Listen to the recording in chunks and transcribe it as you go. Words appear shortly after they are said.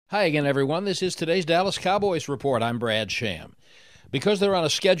Hi again, everyone. This is today's Dallas Cowboys Report. I'm Brad Sham. Because they're on a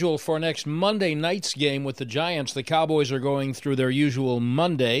schedule for next Monday night's game with the Giants, the Cowboys are going through their usual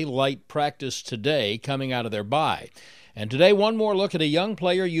Monday light practice today, coming out of their bye. And today, one more look at a young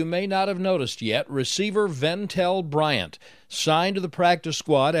player you may not have noticed yet, receiver Ventel Bryant, signed to the practice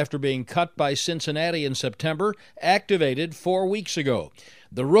squad after being cut by Cincinnati in September, activated 4 weeks ago.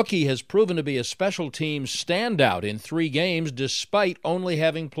 The rookie has proven to be a special teams standout in 3 games, despite only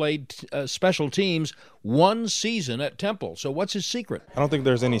having played special teams 1 season at Temple. So what's his secret? I don't think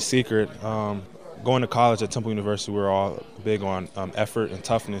there's any secret. Going to college at Temple University, we're all big on effort and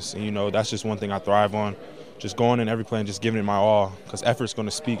toughness. And, that's just one thing I thrive on. Just going in every play and just giving it my all, because effort's going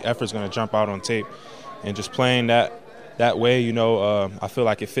to speak. Effort's going to jump out on tape. And just playing that way, I feel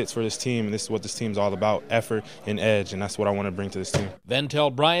like it fits for this team, and this is what this team's all about, effort and edge, and that's what I want to bring to this team.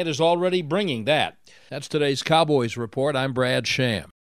 Ventel Bryant is already bringing that. That's today's Cowboys Report. I'm Brad Sham.